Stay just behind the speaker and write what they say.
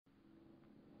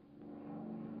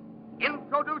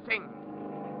Introducing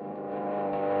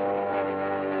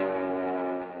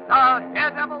the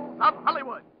Daredevils of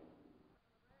Hollywood.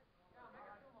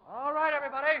 All right,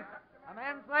 everybody. A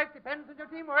man's life depends on your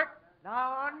teamwork.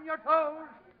 Now, on your toes.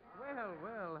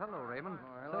 Well, hello, Raymond.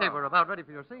 hello. Say, we're about ready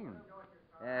for your scene.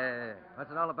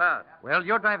 What's it all about? Well,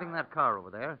 you're driving that car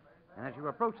over there, and as you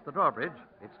approach the drawbridge,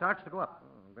 it starts to go up.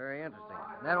 Very interesting.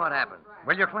 Then what happens?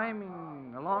 Well, you're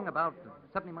climbing along about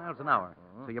 70 miles an hour,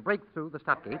 so you break through the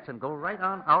stop gates and go right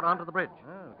on out onto the bridge.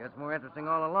 Oh, gets more interesting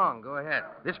all along. Go ahead.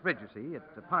 This bridge, you see, it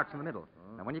parts in the middle,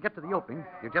 and when you get to the opening,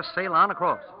 you just sail on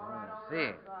across.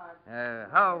 See.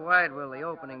 How wide will the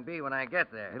opening be when I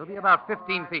get there? It'll be about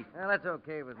 15 feet. Well, that's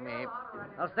okay with me.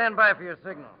 I'll stand by for your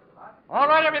signal. All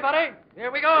right, everybody.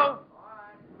 Here we go.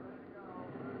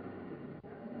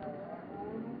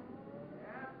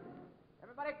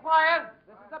 Everybody quiet.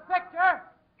 This is a picture.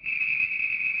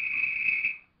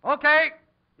 Okay.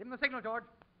 Give him the signal, George.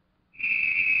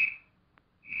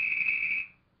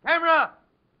 Camera.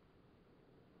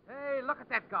 Hey, look at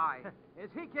that guy. Is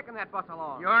he kicking that bus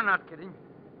along? You're not kidding.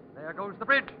 There goes the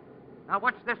bridge. Now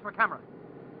watch this for camera.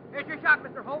 Here's your shot,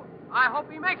 Mr. Holt. I hope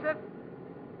he makes it.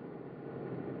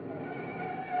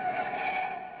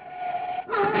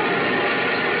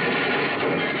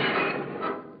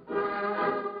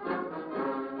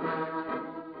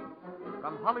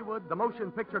 From Hollywood, the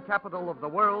motion picture capital of the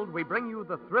world, we bring you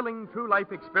the thrilling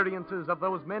true-life experiences of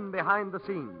those men behind the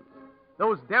scenes.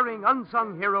 Those daring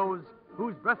unsung heroes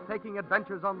whose breathtaking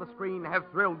adventures on the screen have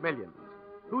thrilled millions,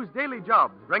 whose daily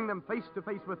jobs bring them face to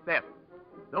face with death.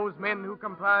 Those men who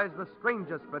comprise the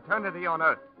strangest fraternity on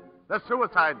earth, the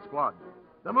Suicide Squad,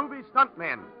 the movie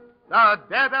stuntmen, the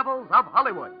Daredevils of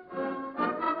Hollywood.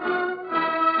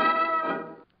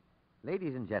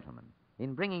 Ladies and gentlemen,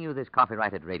 in bringing you this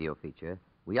copyrighted radio feature,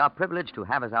 we are privileged to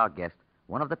have as our guest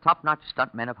one of the top-notch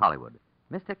stuntmen of Hollywood,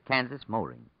 Mr. Kansas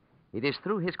Moring. It is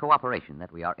through his cooperation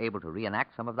that we are able to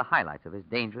reenact some of the highlights of his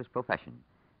dangerous profession.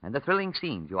 And the thrilling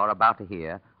scenes you are about to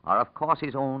hear are, of course,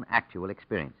 his own actual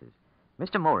experiences.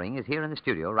 Mr. Moring is here in the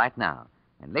studio right now,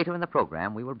 and later in the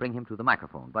program we will bring him to the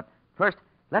microphone. But first,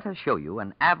 let us show you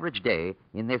an average day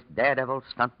in this daredevil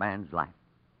stuntman's life.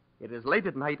 It is late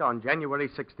at night on January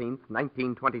 16th,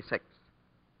 1926.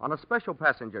 On a special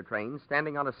passenger train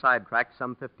standing on a sidetrack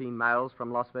some 15 miles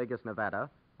from Las Vegas, Nevada,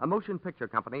 a motion picture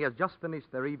company has just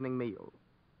finished their evening meal.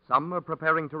 Some are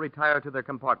preparing to retire to their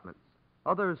compartments.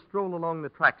 Others stroll along the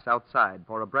tracks outside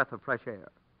for a breath of fresh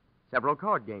air. Several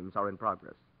card games are in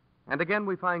progress. And again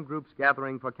we find groups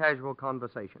gathering for casual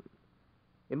conversation.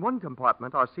 In one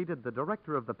compartment are seated the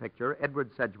director of the picture, Edward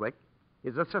Sedgwick,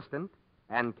 his assistant,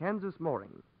 and Kansas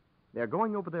Moring. They're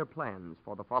going over their plans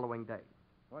for the following day.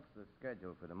 What's the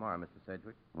schedule for tomorrow, Mr.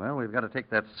 Sedgwick? Well, we've got to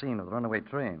take that scene of the runaway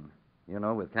train. You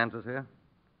know, with Kansas here?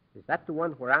 Is that the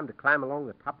one where I'm to climb along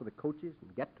the top of the coaches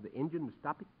and get to the engine and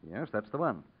stop it? Yes, that's the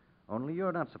one. Only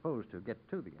you're not supposed to get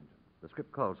to the engine. The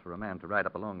script calls for a man to ride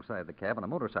up alongside the cab on a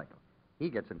motorcycle. He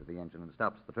gets into the engine and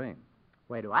stops the train.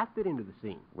 Where do I fit into the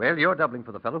scene? Well, you're doubling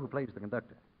for the fellow who plays the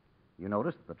conductor. You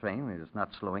notice that the train is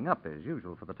not slowing up as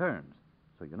usual for the turns,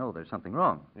 so you know there's something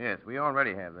wrong. Yes, we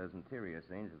already have those interior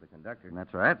scenes with the conductor. And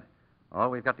that's right. All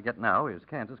we've got to get now is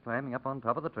Kansas climbing up on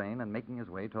top of the train and making his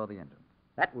way toward the engine.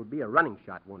 That would be a running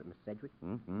shot, won't it, Miss Sedgwick?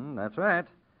 Mm-hmm, that's right.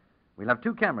 We'll have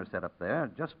two cameras set up there,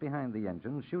 just behind the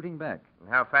engine, shooting back. And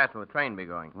how fast will the train be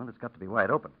going? Well, it's got to be wide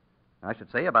open. I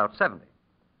should say about 70.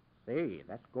 Say,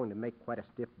 that's going to make quite a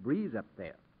stiff breeze up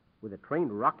there. With the train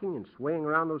rocking and swaying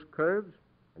around those curves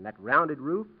and that rounded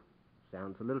roof,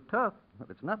 sounds a little tough. Well,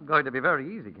 it's not going to be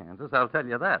very easy, Kansas, I'll tell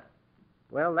you that.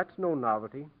 Well, that's no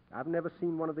novelty. I've never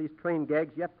seen one of these train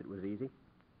gags yet that was easy.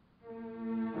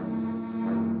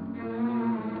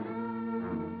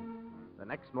 The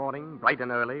next morning, bright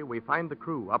and early, we find the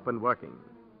crew up and working.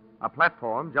 A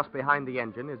platform just behind the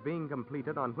engine is being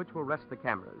completed on which will rest the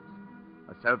cameras.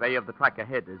 A survey of the track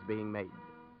ahead is being made.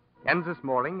 Kansas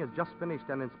Moring has just finished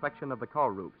an inspection of the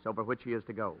car roofs over which he is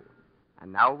to go.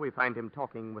 And now we find him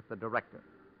talking with the director.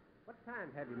 What time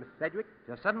have you, Miss Sedgwick?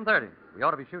 Just 7:30. We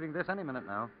ought to be shooting this any minute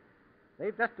now.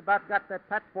 They've just about got that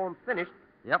platform finished.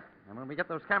 Yep, and when we get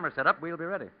those cameras set up, we'll be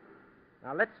ready.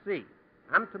 Now, let's see.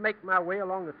 I'm to make my way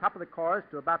along the top of the cars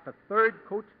to about the third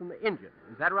coach from the engine.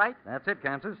 Is that right? That's it,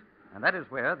 Kansas. And that is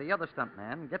where the other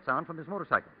stuntman gets on from his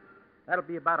motorcycle. That'll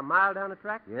be about a mile down the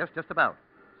track? Yes, just about.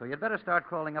 So you'd better start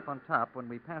crawling up on top when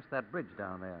we pass that bridge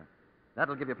down there.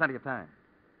 That'll give you plenty of time.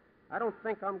 I don't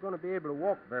think I'm going to be able to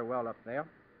walk very well up there.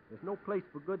 There's no place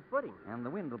for good footing. And the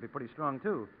wind will be pretty strong,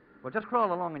 too. Well, just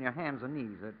crawl along on your hands and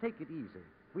knees. Take it easy.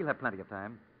 We'll have plenty of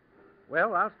time.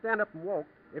 Well, I'll stand up and walk,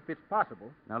 if it's possible.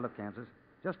 Now, look, Kansas,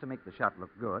 just to make the shot look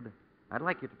good, I'd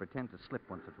like you to pretend to slip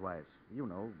once or twice. You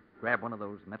know, grab one of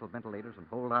those metal ventilators and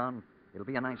hold on. It'll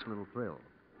be a nice little thrill.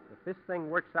 If this thing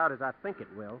works out as I think it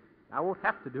will, I won't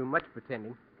have to do much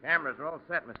pretending. Cameras are all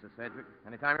set, Mr. Sedgwick.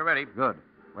 Anytime you're ready. Good.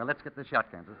 Well, let's get the shot,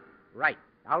 Kansas. Right.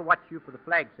 I'll watch you for the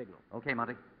flag signal. Okay,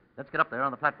 Monty. Let's get up there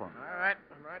on the platform. All right.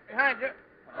 I'm right behind you.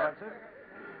 That's it.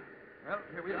 Well,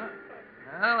 here we are.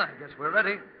 Well, I guess we're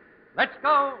ready. Let's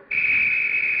go.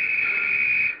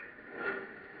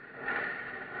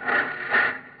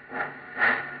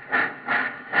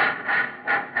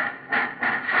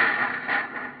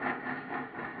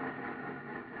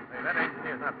 Hey, that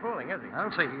engineer's not fooling, is he?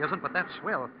 I'll say he isn't, but that's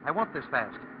swell. I want this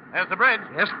fast. There's the bridge.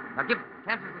 Yes. Now give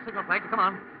Kansas the signal flag to come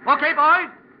on. Okay,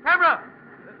 boys. Camera.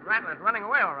 This rattler's running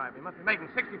away all right. We must be making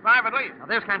 65 at least. Now,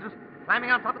 there's Kansas,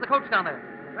 climbing on top of the coach down there.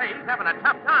 Say, he's having a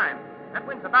tough time. That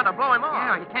wind's about to blow him off.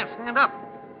 Yeah, he can't stand up.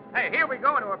 Hey, here we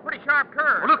go into a pretty sharp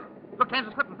curve. Oh, look. Look,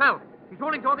 Kansas slipped and fell. He's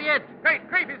rolling toward the edge. Great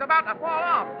grief, he's about to fall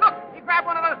off. Look, he grabbed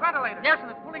one of those ventilators. Yes, and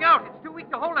it's pulling out. It's too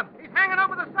weak to hold him. He's hanging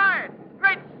over the side.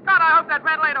 Great Scott, I hope that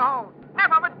ventilator holds.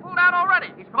 Half of it's pulled out already.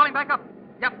 He's crawling back up.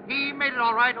 Yep, he made it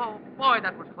all right. Oh, boy,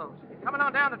 that was close. He's coming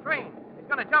on down the train.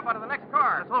 He's going to jump out of the next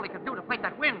car. That's all he could do to fight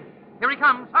that wind. Here he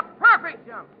comes. A perfect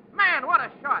jump. Man, what a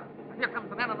shot. And here comes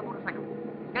the man on the motorcycle.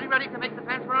 He's getting ready to make the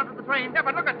transfer onto the train. Yeah,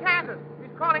 but look at Kansas.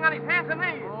 He's crawling on his hands and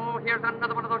knees. Oh, here's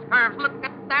another one of those curves. Look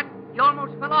at that. He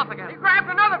almost fell off again. He grabbed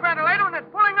another ventilator and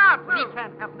it's pulling out, He too.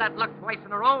 can't have that luck twice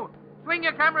in a row. Swing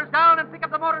your cameras down and pick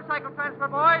up the motorcycle transfer,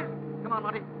 boys. Come on,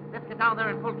 Monty. Let's get down there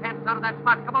and pull Kansas out of that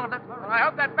spot. Come on, let's hurry. Well, I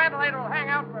hope that ventilator will hang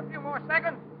out for a few more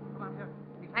seconds. Come on, here.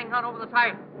 He's hanging on over the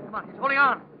side. Come on, he's holding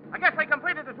on. I guess they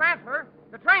completed the transfer.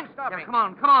 The train's stopping. Yeah, come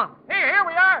on, come on. Here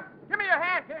we are. Give me your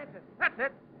hand, Kansas. That's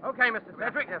it. Okay, Mr.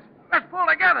 Sedgwick. Yes. Let's pull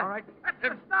together. All right. That's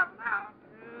the stuff now.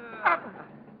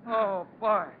 Oh,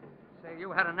 boy. Say,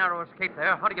 you had a narrow escape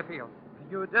there. How do you feel?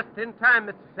 You were just in time,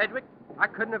 Mr. Sedgwick. I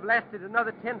couldn't have lasted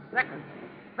another 10 seconds.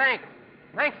 Thanks.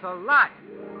 Thanks a lot.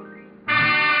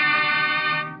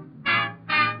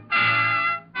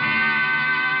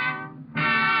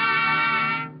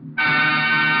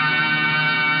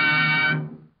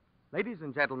 Ladies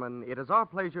and gentlemen, it is our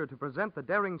pleasure to present the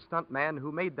daring stuntman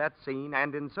who made that scene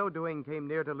and in so doing came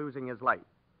near to losing his life,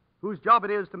 whose job it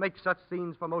is to make such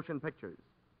scenes for motion pictures.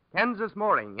 Kansas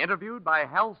Mooring, interviewed by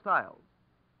Hal Stiles.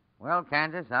 Well,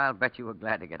 Kansas, I'll bet you were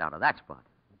glad to get out of that spot.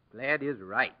 Glad is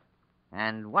right.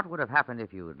 And what would have happened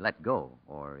if you had let go,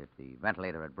 or if the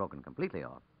ventilator had broken completely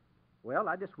off? Well,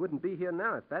 I just wouldn't be here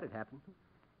now if that had happened.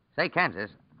 Say,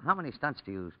 Kansas, how many stunts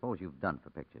do you suppose you've done for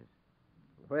pictures?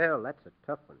 Well, that's a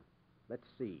tough one. Let's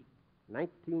see.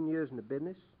 19 years in the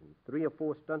business and 3 or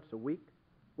 4 stunts a week.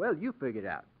 Well, you figure it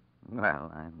out. Well,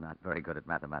 I'm not very good at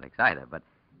mathematics either, but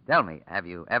tell me, have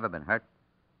you ever been hurt?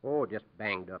 Oh, just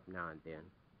banged up now and then.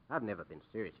 I've never been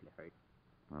seriously hurt.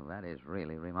 Well, that is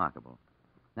really remarkable.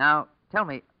 Now, tell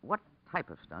me, what type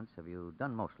of stunts have you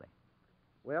done mostly?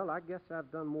 Well, I guess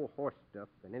I've done more horse stuff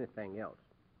than anything else.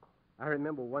 I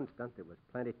remember one stunt that was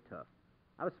plenty tough.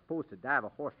 I was supposed to dive a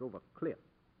horse over a cliff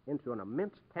into an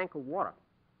immense tank of water.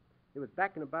 It was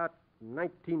back in about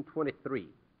 1923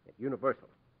 at Universal.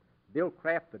 Bill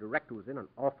Kraft, the director, was in an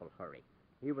awful hurry.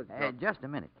 He was... Just a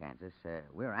minute, Kansas.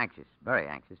 We're anxious, very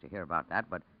anxious to hear about that,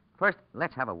 but first,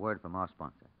 let's have a word from our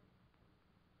sponsor.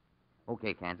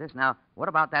 Okay, Kansas. Now, what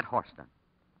about that horse stunt?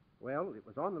 Well, it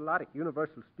was on the lot at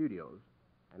Universal Studios,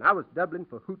 and I was doubling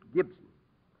for Hoot Gibson.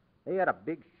 They had a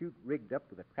big chute rigged up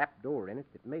with a trap door in it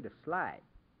that made a slide.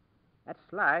 That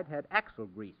slide had axle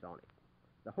grease on it.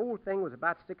 The whole thing was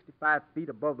about 65 feet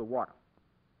above the water.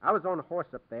 I was on a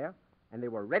horse up there, and they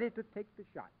were ready to take the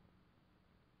shot.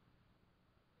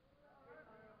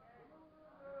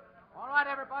 All right,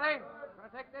 everybody. We're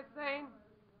going to take this scene.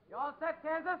 You all set,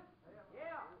 Kansas?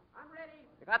 Yeah, I'm ready.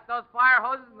 You got those fire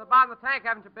hoses in the bottom of the tank,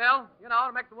 haven't you, Bill? You know,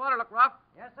 to make the water look rough.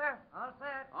 Yes, sir. All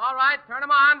set. All right, turn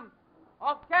them on.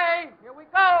 Okay, here we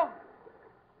go.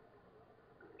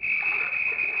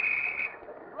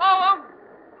 Roll them.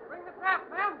 Bring the trap,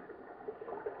 men.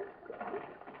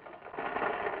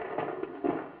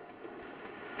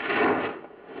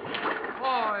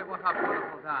 Boy, what a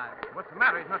beautiful dive. What's the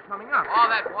matter? He's not coming up. All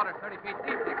that water's 30 feet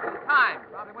deep. Takes some time.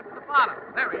 Probably went to the bottom.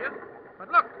 There he is.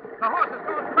 But look, the horse is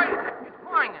going crazy. He's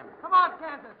pawing him. Come on,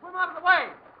 Kansas. Swim out of the way.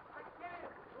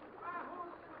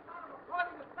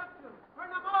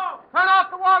 Turn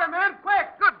off the water, men.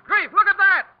 Quick. Good grief, look at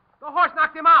that. The horse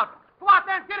knocked him out. Go out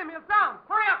there and get him. He'll drown.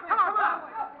 Hurry up, men. Come on.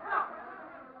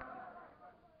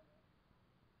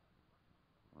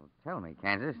 Well, tell me,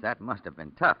 Kansas, that must have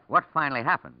been tough. What finally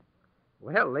happened?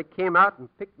 Well, they came out and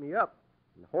picked me up,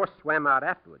 and the horse swam out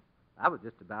afterward. I was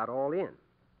just about all in.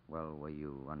 Well, were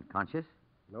you unconscious?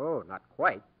 No, not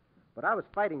quite. But I was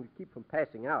fighting to keep from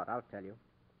passing out, I'll tell you.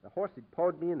 The horse had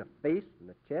pawed me in the face and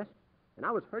the chest, and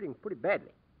I was hurting pretty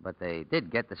badly. But they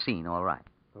did get the scene all right.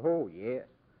 Oh, yes.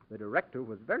 The director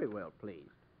was very well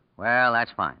pleased. Well,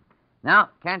 that's fine. Now,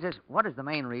 Kansas, what is the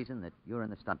main reason that you're in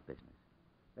the stunt business?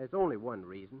 There's only one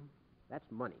reason. That's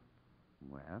money.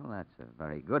 Well, that's a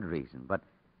very good reason. But,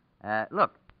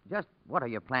 look, just what are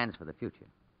your plans for the future?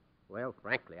 Well,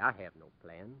 frankly, I have no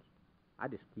plans. I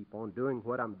just keep on doing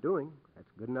what I'm doing.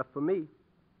 That's good enough for me.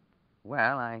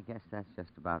 Well, I guess that's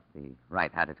just about the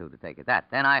right attitude to take at that.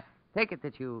 Then I take it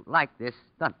that you like this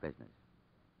stunt business.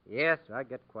 Yes, I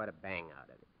get quite a bang out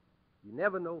of it. You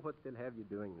never know what they'll have you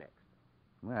doing next.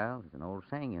 Well, there's an old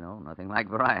saying, you know, nothing like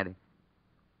variety.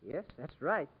 Yes, that's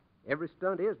right. Every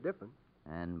stunt is different.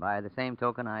 And by the same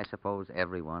token, I suppose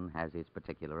everyone has his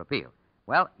particular appeal.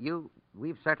 Well,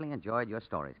 we've certainly enjoyed your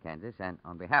stories, Kansas, and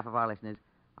on behalf of our listeners,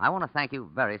 I want to thank you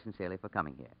very sincerely for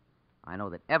coming here. I know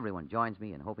that everyone joins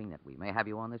me in hoping that we may have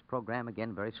you on this program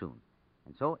again very soon.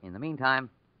 And so, in the meantime,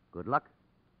 good luck.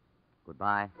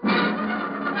 Goodbye.